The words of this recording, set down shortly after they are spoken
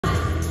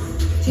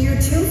to your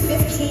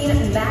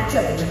 2-15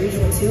 matchup in the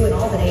Regional 2 in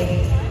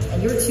Albany,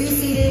 and your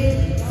 2-seeded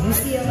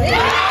UCLA.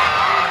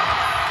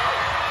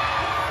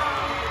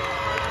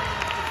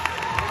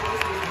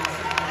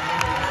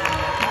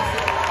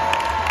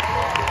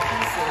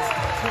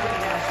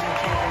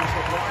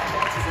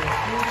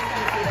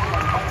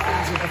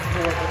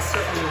 But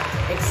certainly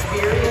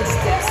experience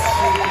this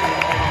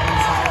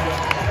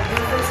your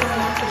first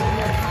match of the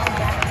year,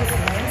 Baptist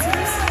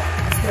Lancers.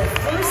 It's their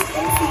first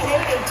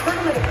NCAA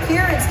tournament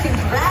appearance.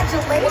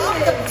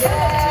 Congratulations!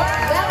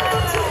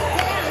 Welcome to the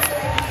dance.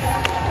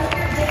 Put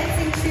your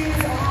dancing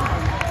shoes on.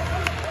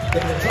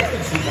 They have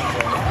jumping shoes on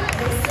right now.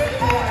 They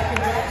certainly are.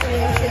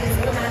 Congratulations.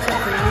 What a matchup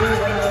for you,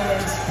 one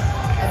moment.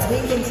 As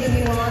we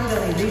continue on to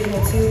the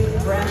Regional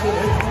 2 bracket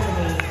in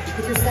Albany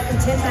with your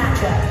second 10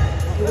 matchup.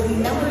 It will be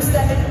number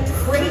 7,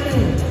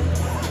 Creighton,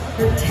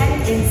 their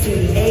 10th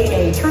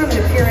NCAA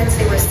tournament appearance.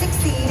 They were 6th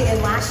seed in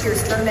last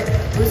year's tournament,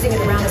 losing in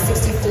the round of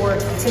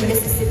 64 to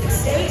Mississippi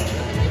State.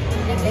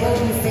 And they'll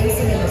be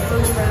facing in the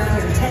first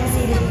round your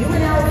 10-seeded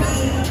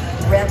UNLW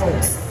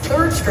Rebels.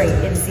 3rd straight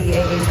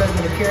NCAA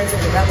tournament appearance for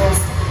the Rebels,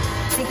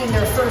 seeking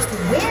their first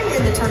win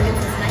in the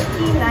tournament since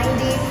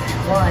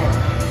 1991.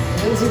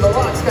 Lindsay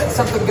Malot's got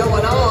something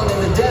going on in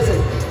the desert.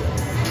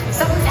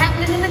 Something's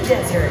happening in the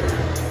desert.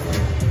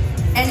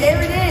 And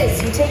there it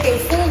is. You take a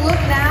full look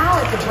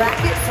now at the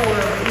bracket for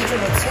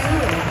Regional 2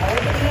 in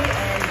Albany,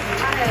 and you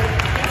kind of